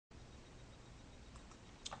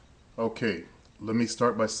Okay, let me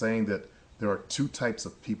start by saying that there are two types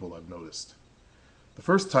of people I've noticed. The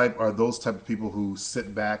first type are those type of people who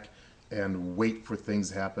sit back and wait for things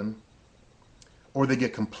to happen, or they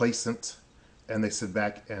get complacent and they sit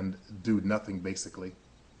back and do nothing basically.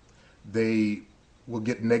 They will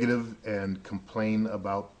get negative and complain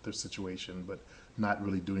about their situation, but not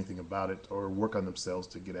really do anything about it or work on themselves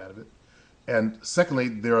to get out of it. And secondly,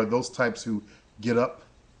 there are those types who get up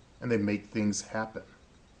and they make things happen.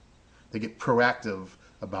 They get proactive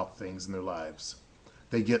about things in their lives.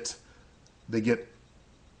 They get they get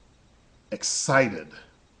excited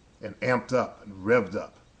and amped up and revved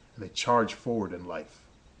up, and they charge forward in life.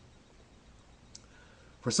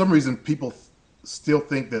 For some reason, people still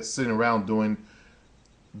think that sitting around doing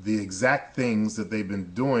the exact things that they've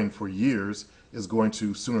been doing for years is going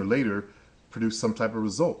to sooner or later produce some type of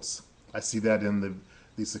results. I see that in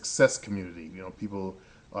the success community. You know, people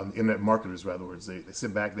on the internet marketers, rather words, they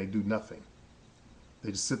sit back and they do nothing.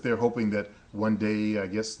 They just sit there hoping that one day, I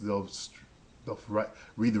guess, they'll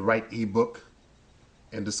read the right ebook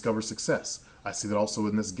and discover success. I see that also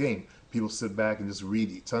in this game. People sit back and just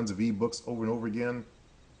read tons of ebooks over and over again.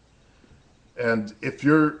 And if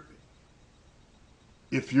you're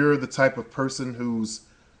the type of person who's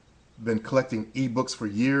been collecting ebooks for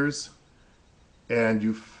years and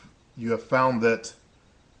you have found that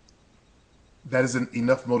that isn't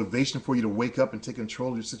enough motivation for you to wake up and take control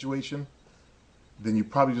of your situation, then you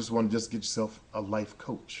probably just want to just get yourself a life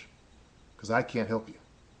coach, because I can't help you.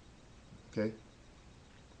 Okay?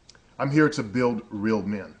 I'm here to build real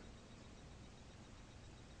men.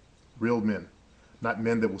 Real men. Not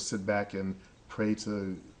men that will sit back and pray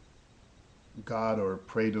to God or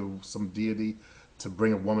pray to some deity to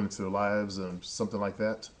bring a woman into their lives and something like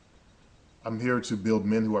that. I'm here to build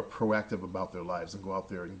men who are proactive about their lives and go out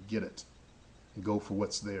there and get it and go for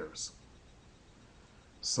what's theirs.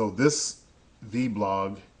 So this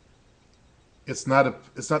vlog, it's not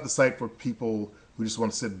the site for people who just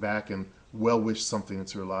want to sit back and well wish something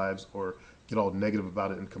into their lives or get all negative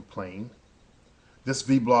about it and complain. This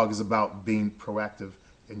vlog is about being proactive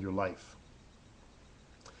in your life.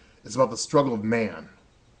 It's about the struggle of man.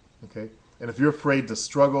 Okay? And if you're afraid to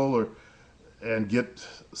struggle and get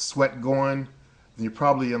sweat going, then you're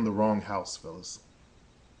probably in the wrong house, fellas.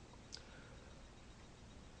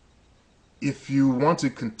 If you want to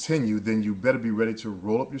continue, then you better be ready to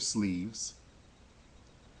roll up your sleeves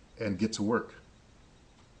and get to work.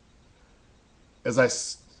 As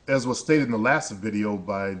was stated in the last video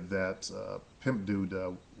by that pimp dude,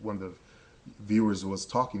 one of the viewers was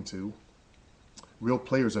talking to, real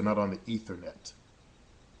players are not on the Ethernet,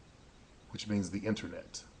 which means the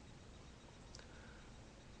internet.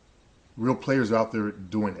 Real players are out there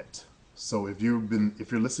doing it. So if you're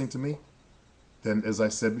listening to me, then as I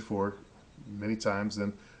said before many times,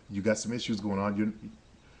 then you got some issues going on.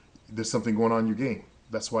 There's something going on in your game.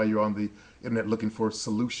 That's why you're on the internet looking for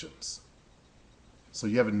solutions. So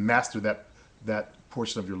you haven't mastered that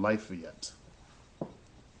portion of your life yet.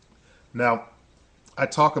 Now, I've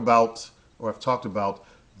talked about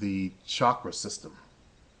the chakra system.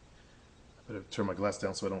 I better turn my glass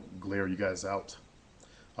down so I don't glare you guys out.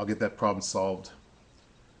 I'll get that problem solved.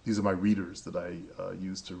 These are my readers that I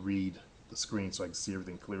use to read the screen so I can see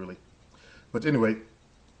everything clearly. But anyway,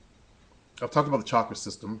 I've talked about the chakra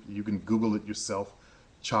system. You can Google it yourself.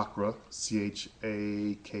 Chakra,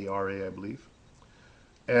 Chakra, I believe.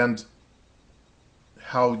 And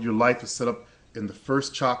how your life is set up in the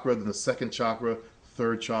first chakra, then the second chakra,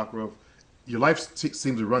 third chakra. Your life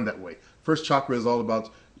seems to run that way. First chakra is all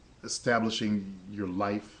about establishing your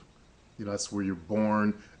life. You know, that's where you're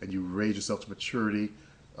born and you raise yourself to maturity.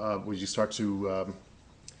 When you start to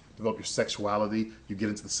develop your sexuality, you get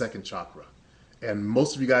into the second chakra. And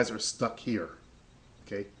most of you guys are stuck here,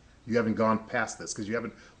 okay? You haven't gone past this because you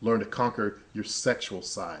haven't learned to conquer your sexual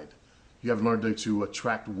side. You haven't learned to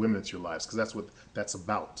attract women into your lives because that's what that's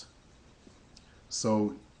about.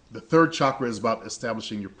 So the third chakra is about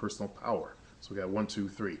establishing your personal power. So we got 1, 2,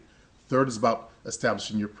 3. Third is about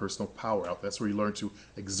establishing your personal power out. That's where you learn to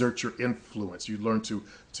exert your influence. You learn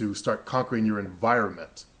to start conquering your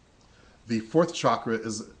environment. The fourth chakra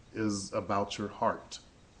is about your heart,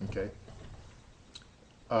 okay?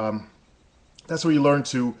 That's where you learn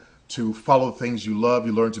to follow things you love.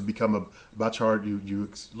 You learn to become about your heart. You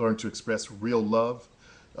learn to express real love.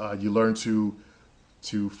 You learn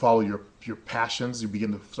to follow your passions. You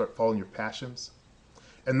begin to start following your passions.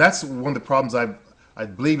 And that's one of the problems I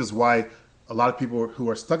believe is why a lot of people who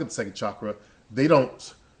are stuck in the second chakra, they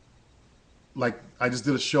don't, like, I just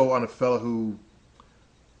did a show on a fella who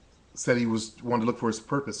said he wanted to look for his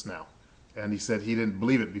purpose now. And he said he didn't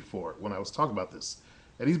believe it before when I was talking about this.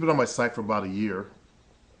 And he's been on my site for about a year,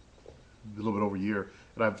 a little bit over a year,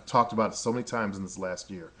 and I've talked about it so many times in this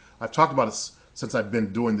last year. I've talked about it since I've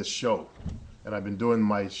been doing this show, and I've been doing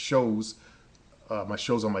my shows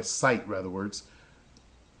on my site, rather words,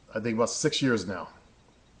 I think about 6 years now,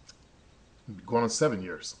 going on 7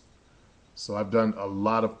 years. So I've done a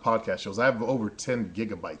lot of podcast shows. I have over 10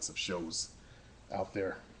 gigabytes of shows out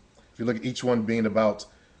there. If you look at each one being about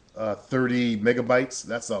 30 megabytes,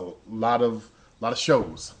 that's a lot of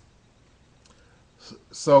shows.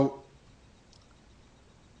 So,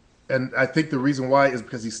 and I think the reason why is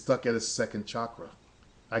because he's stuck at his second chakra.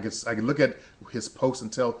 I can look at his posts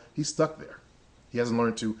and tell he's stuck there. He hasn't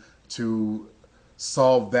learned to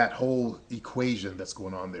solve that whole equation that's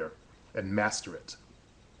going on there and master it.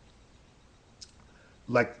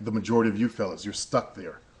 Like the majority of you fellas, you're stuck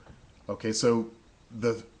there. Okay, so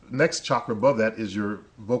the next chakra above that is your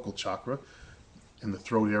vocal chakra in the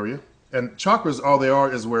throat area. And chakras, all they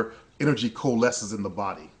are is where energy coalesces in the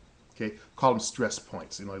body. Okay, call them stress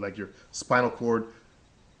points. You know, like your spinal cord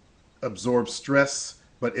absorbs stress,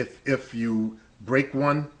 but if you break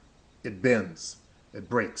one, it bends, it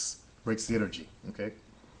breaks the energy. Okay,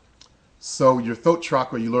 so your throat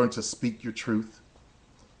chakra, you learn to speak your truth,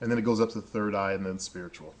 and then it goes up to the third eye and then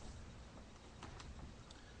spiritual.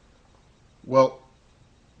 Well,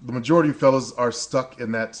 the majority of fellas are stuck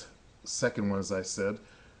in that second one, as I said,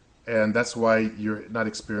 and that's why you're not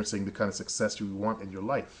experiencing the kind of success you want in your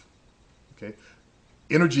life. Okay,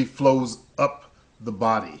 energy flows up the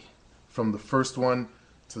body from the first one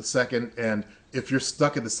to the second, and if you're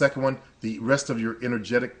stuck at the second one, the rest of your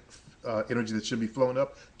energetic energy that should be flowing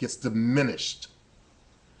up gets diminished.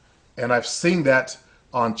 And I've seen that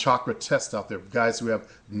on chakra tests out there, guys who have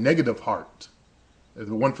negative heart.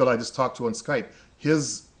 The one fellow I just talked to on Skype,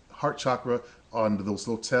 his heart chakra on those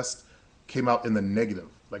little tests came out in the negative,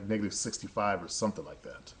 like negative 65 or something like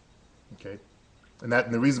that. Okay, and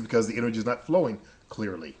the reason because the energy is not flowing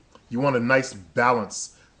clearly. You want a nice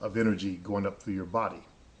balance of energy going up through your body.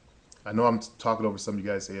 I know I'm talking over some of you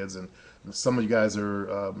guys' heads, and some of you guys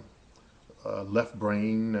are left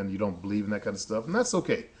brain and you don't believe in that kind of stuff, and that's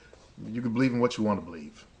okay. You can believe in what you want to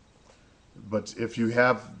believe. But if you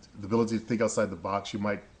have the ability to think outside the box, you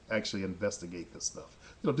might actually investigate this stuff.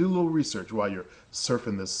 You know, do a little research while you're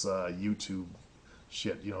surfing this YouTube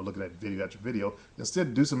shit, you know, looking at video after video.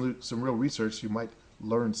 Instead, do some real research. You might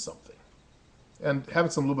learn something. And having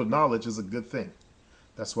some little bit of knowledge is a good thing.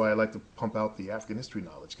 That's why I like to pump out the African history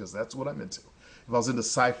knowledge, because that's what I'm into. If I was into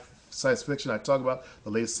science fiction, I'd talk about the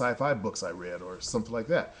latest sci-fi books I read or something like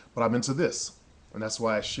that. But I'm into this. And that's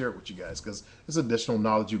why I share it with you guys, because it's additional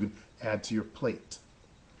knowledge you can add to your plate.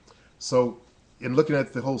 So in looking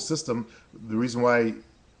at the whole system, the reason why,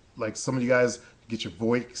 like, some of you guys get your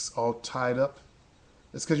voice all tied up,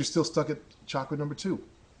 it's because you're still stuck at chakra number 2.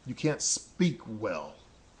 You can't speak well.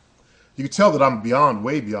 You can tell that I'm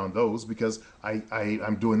way beyond those, because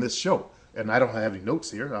I'm doing this show. And I don't have any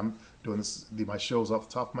notes here. I'm doing my shows off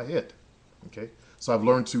the top of my head. Okay? So I've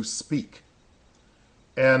learned to speak.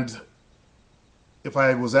 And if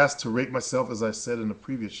I was asked to rate myself, as I said in a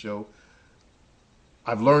previous show,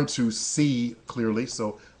 I've learned to see clearly,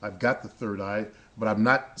 so I've got the third eye, but I'm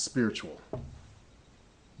not spiritual.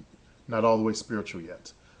 Not all the way spiritual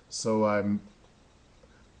yet. So I'm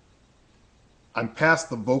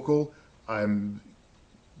past the vocal. I'm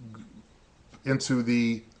into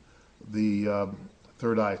the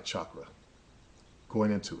third eye chakra,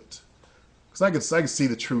 going into it. Because I can see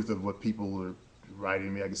the truth of what people are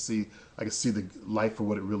writing me. I can see the life for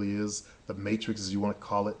what it really is, the matrix, as you want to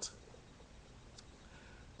call it.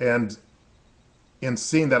 And in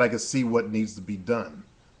seeing that, I can see what needs to be done.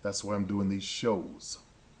 That's why I'm doing these shows,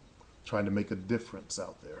 trying to make a difference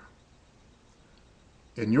out there.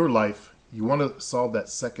 In your life, you want to solve that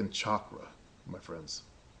second chakra, my friends.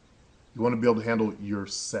 You want to be able to handle your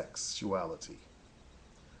sexuality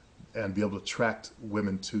and be able to attract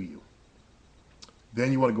women to you.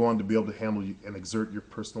 Then you want to go on to be able to handle and exert your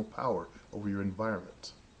personal power over your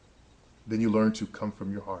environment. Then you learn to come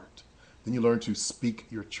from your heart. Then you learn to speak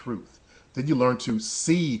your truth. Then you learn to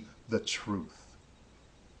see the truth.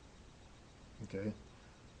 Okay?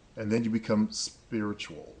 And then you become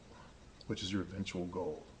spiritual, which is your eventual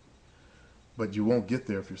goal. But you won't get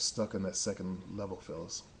there if you're stuck on that second level,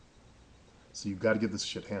 fellas. So you've got to get this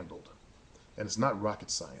shit handled. And it's not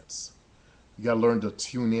rocket science. You got to learn to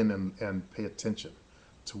tune in and pay attention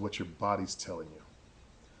to what your body's telling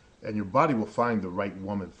you. And your body will find the right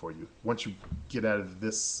woman for you once you get out of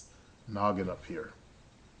this noggin up here.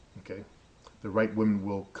 Okay? The right women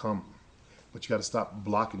will come. But you got to stop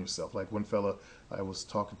blocking yourself. Like one fella I was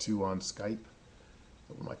talking to on Skype,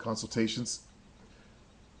 one of my consultations,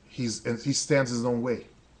 he stands his own way.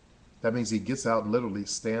 That means he gets out and literally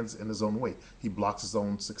stands in his own way. He blocks his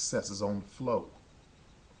own success, his own flow.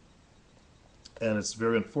 And it's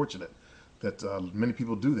very unfortunate that many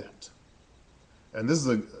people do that. And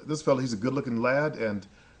this fellow, he's a good-looking lad, and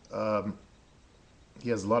um, he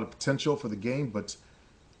has a lot of potential for the game, but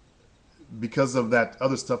because of that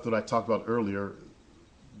other stuff that I talked about earlier,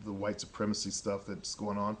 the white supremacy stuff that's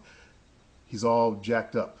going on, he's all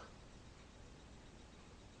jacked up.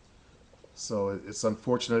 So it's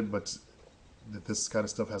unfortunate, but that this kind of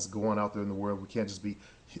stuff has to go on out there in the world. We can't just be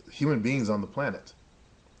human beings on the planet.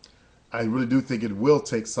 I really do think it will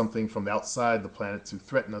take something from outside the planet to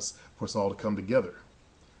threaten us for us all to come together.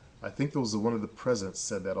 I think there was one of the presidents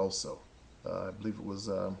said that also. I believe it was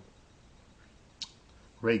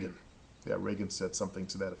Reagan. Yeah, Reagan said something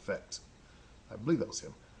to that effect. I believe that was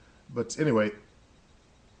him. But anyway,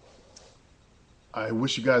 I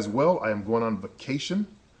wish you guys well. I am going on vacation,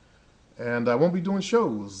 and I won't be doing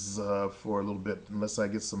shows for a little bit unless I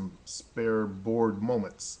get some spare bored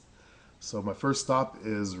moments. So my first stop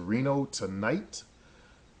is Reno tonight,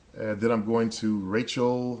 and then I'm going to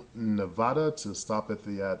Rachel, Nevada to stop at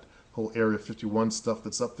the whole Area 51 stuff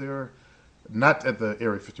that's up there. Not at the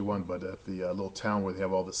Area 51, but at the little town where they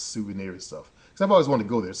have all this souvenir stuff. Because I've always wanted to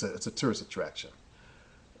go there. It's a tourist attraction.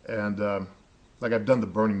 And like I've done the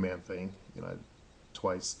Burning Man thing,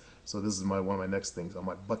 twice. So this is one of my next things on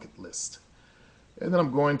my bucket list. And then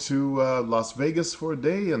I'm going to Las Vegas for a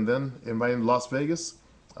day, and then anybody in Las Vegas,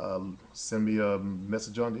 send me a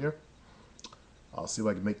message on the air. I'll see if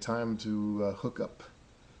I can make time to hook up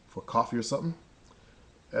for coffee or something.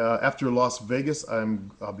 After Las Vegas,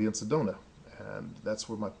 I'll be in Sedona, and that's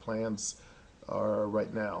where my plans are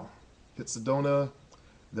right now. Hit Sedona,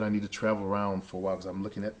 then I need to travel around for a while because I'm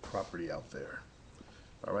looking at property out there.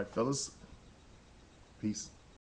 All right, fellas. Peace.